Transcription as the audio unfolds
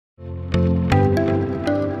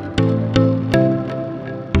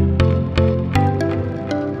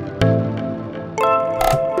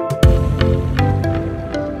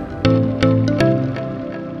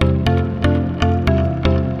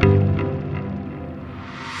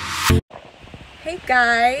Hey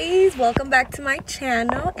guys, welcome back to my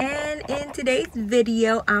channel, and in today's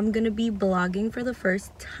video I'm gonna be vlogging for the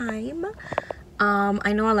first time.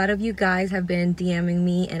 I know a lot of you guys have been DMing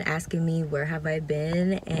me and asking me where have I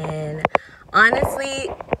been, and honestly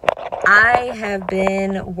I have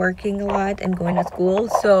been working a lot and going to school,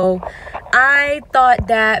 so I thought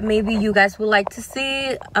that maybe you guys would like to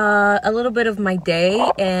see a little bit of my day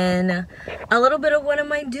and a little bit of what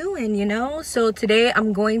am I doing, you know. So today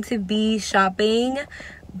I'm going to be shopping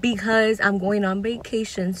because I'm going on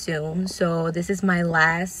vacation soon. So this is my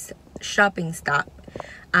last shopping stop.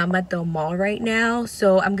 I'm at the mall right now,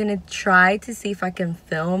 so I'm gonna try to see if I can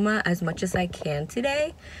film as much as I can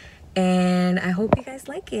today, and I hope you guys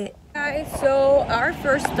like it. Guys, so our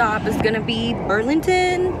first stop is gonna be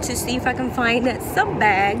Burlington to see if I can find some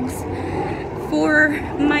bags for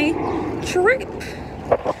my trip.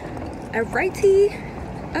 Alrighty.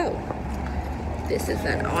 Oh, this is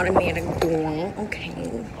an automatic door.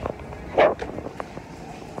 Okay.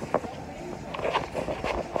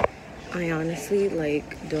 I honestly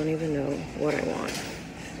don't even know what I want,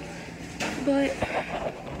 but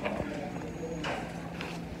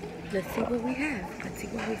let's see what we have. Let's see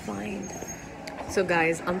what we find. So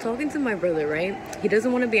guys, I'm talking to my brother, right? He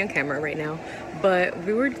doesn't want to be on camera right now, but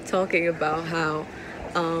we were talking about how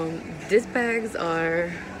these bags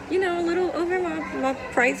are, you know, a little over my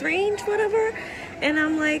price range, whatever. And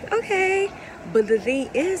I'm like, okay. But the thing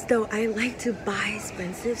is though, I like to buy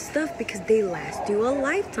expensive stuff because they last you a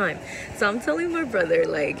lifetime. So I'm telling my brother,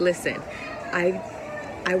 like, listen, I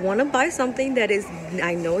want to buy something that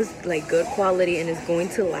I know is like good quality and is going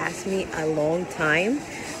to last me a long time,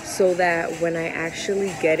 so that when I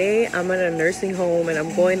actually get it, I'm at a nursing home and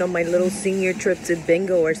I'm going on my little senior trip to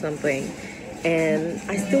bingo or something, and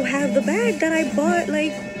I still have the bag that I bought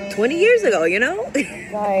like 20 years ago, you know.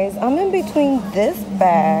 Guys, I'm in between this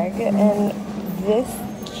bag and this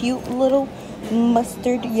cute little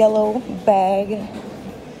mustard yellow bag.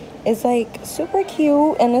 It's like super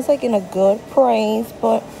cute and it's like in a good price,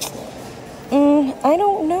 but I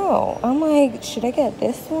don't know. I'm like, should I get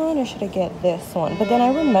this one or should I get this one? But then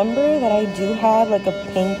I remember that I do have like a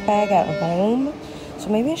pink bag at home, so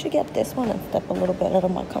maybe I should get this one and step a little bit out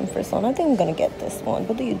of my comfort zone. I think I'm gonna get this one.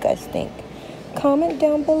 What do you guys think? Comment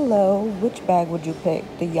down below, which bag would you pick?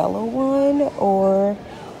 The yellow one or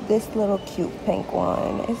this little cute pink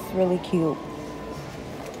one? It's really cute.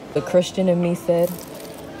 The Christian in me said,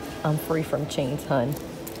 I'm free from chains, hun.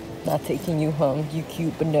 Not taking you home. You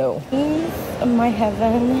cute, but no. My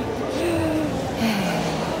heaven.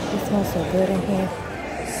 It smells so good in here.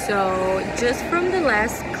 So, just from the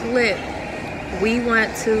last clip, we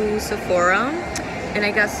went to Sephora and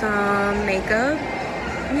I got some makeup.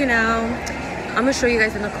 You know, I'm gonna show you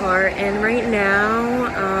guys in the car. And right now,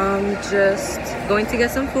 I'm just going to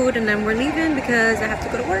get some food and then we're leaving because I have to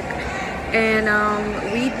go to work. And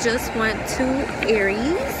we just went to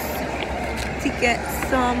Aries to get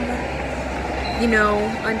some, you know,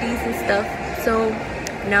 undies and stuff. So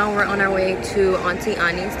now we're on our way to Auntie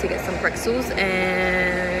Annie's to get some pretzels,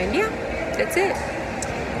 and yeah, that's it.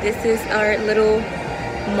 This is our little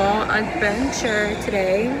mall adventure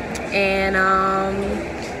today. And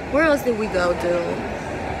where else did we go do?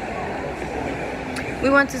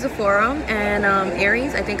 We went to Sephora and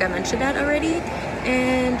Aries. I think I mentioned that already,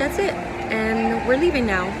 and that's it. And we're leaving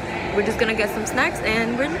now. We're just gonna get some snacks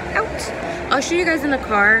and we're out. I'll show you guys in the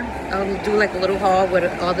car. I'll do like a little haul with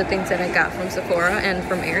all the things that I got from Sephora and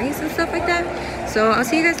from Aries and stuff like that. So I'll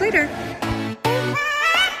see you guys later.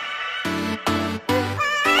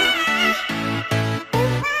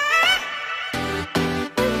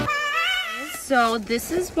 So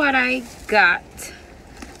this is what I got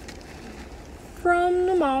from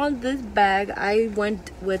the mall. This bag, I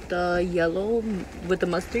went with the yellow, with the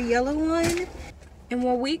mustard yellow one. And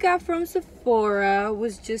what we got from Sephora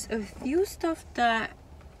was just a few stuff that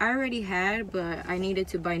I already had, but I needed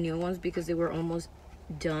to buy new ones because they were almost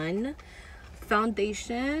done.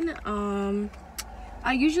 Foundation.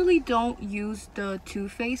 I usually don't use the Too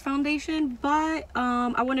Faced foundation, but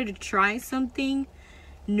I wanted to try something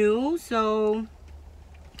new. So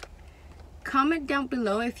comment down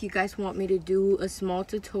below if you guys want me to do a small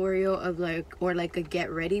tutorial of a get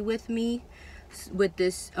ready with me with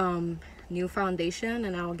this new foundation,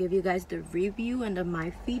 and I'll give you guys the review and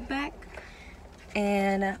my feedback.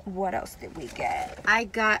 And what else did we get? I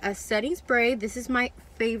got a setting spray. This is my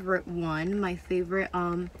favorite one. My favorite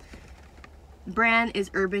brand is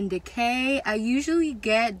Urban Decay. I usually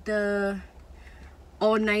get the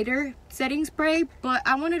all-nighter setting spray, but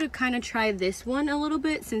I wanted to kind of try this one a little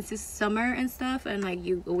bit since it's summer and stuff, and like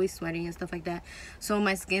you always sweating and stuff like that, so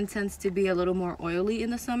my skin tends to be a little more oily in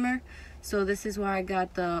the summer. So this is why I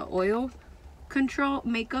got the oil control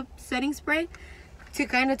makeup setting spray to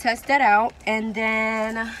kind of test that out. And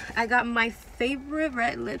then I got my favorite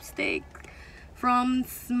red lipstick from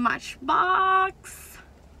Smashbox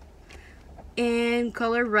in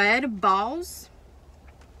color red balls.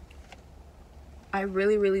 I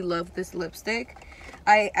really love this lipstick.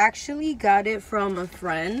 I actually got it from a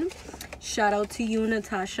friend. Shout out to you,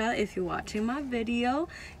 Natasha, if you're watching my video.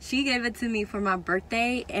 She gave it to me for my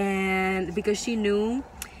birthday, and because she knew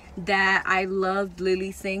that I loved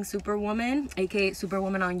Lily Singh Superwoman, aka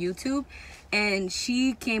Superwoman on YouTube, and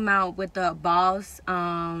she came out with the Boss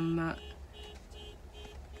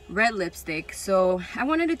red lipstick, so I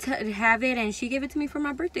wanted to have it, and she gave it to me for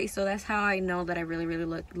my birthday. So that's how I know that I really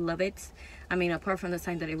love it. I mean, apart from the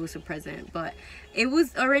time that it was a present, but it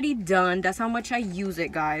was already done. That's how much I use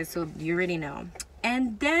it, guys, so you already know.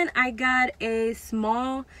 And then I got a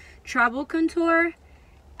small travel contour.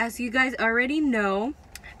 As you guys already know,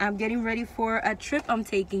 I'm getting ready for a trip I'm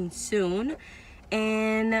taking soon,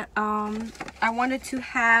 and I wanted to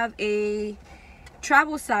have a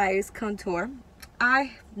travel size contour.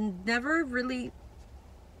 I never really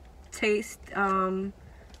tested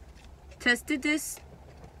this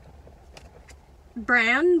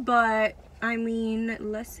brand, but I mean,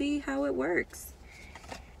 let's see how it works.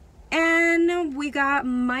 And we got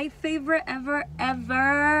my favorite ever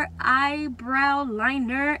eyebrow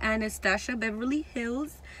liner, Anastasia Beverly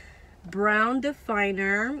Hills brown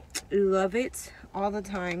definer. Love it all the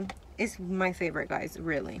time. It's my favorite, guys,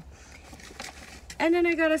 really. And then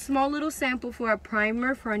I got a small little sample for a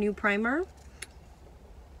primer, for a new primer.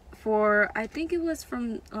 For, I think it was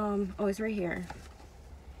from, oh, it's right here.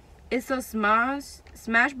 It's a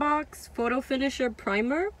Smashbox Photo Finisher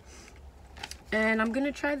Primer. And I'm going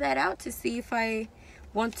to try that out to see if I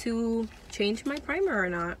want to change my primer or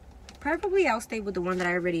not. Probably I'll stay with the one that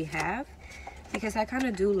I already have, because I kind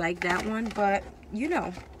of do like that one. But, you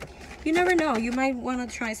know, you never know. You might want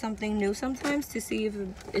to try something new sometimes to see if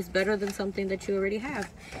it's better than something that you already have.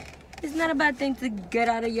 It's not a bad thing to get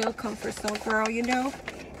out of your comfort zone, girl, you know.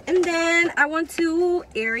 And then I went to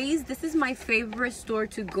Aries. This is my favorite store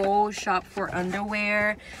to go shop for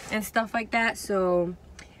underwear and stuff like that. So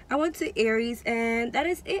I went to Aries, and that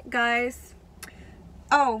is it, guys.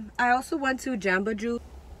 Oh, I also went to Jamba Juice.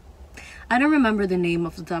 I don't remember the name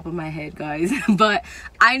off the top of my head, guys, but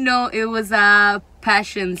I know it was a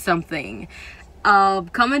passion something.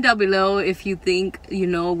 Comment down below if you think you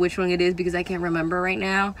know which one it is, because I can't remember right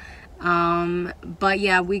now. But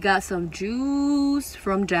yeah, we got some juice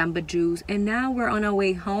from Jamba Juice, and now we're on our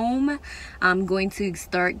way home. I'm going to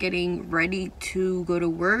start getting ready to go to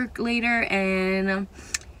work later, and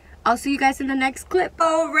I'll see you guys in the next clip.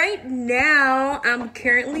 Oh, right now I'm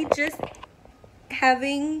currently just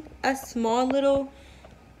having a small little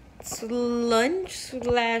lunch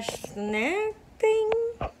slash snack thing.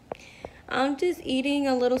 I'm just eating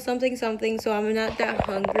a little something, so I'm not that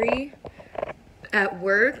hungry at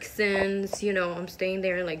work, since, you know, I'm staying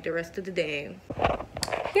there like the rest of the day.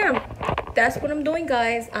 Yeah, that's what I'm doing,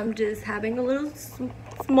 guys. I'm just having a little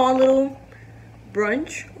small little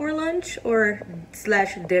brunch or lunch or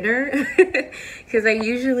slash dinner, because I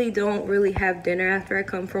usually don't really have dinner after I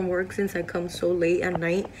come from work, since I come so late at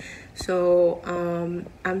night. So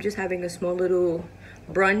I'm just having a small little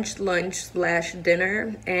brunch, lunch slash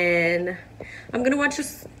dinner, and I'm gonna watch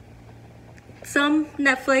some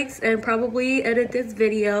Netflix and probably edit this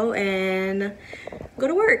video and go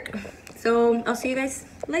to work. So I'll see you guys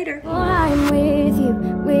later. I'm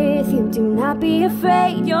with you, do not be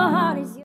afraid, your heart is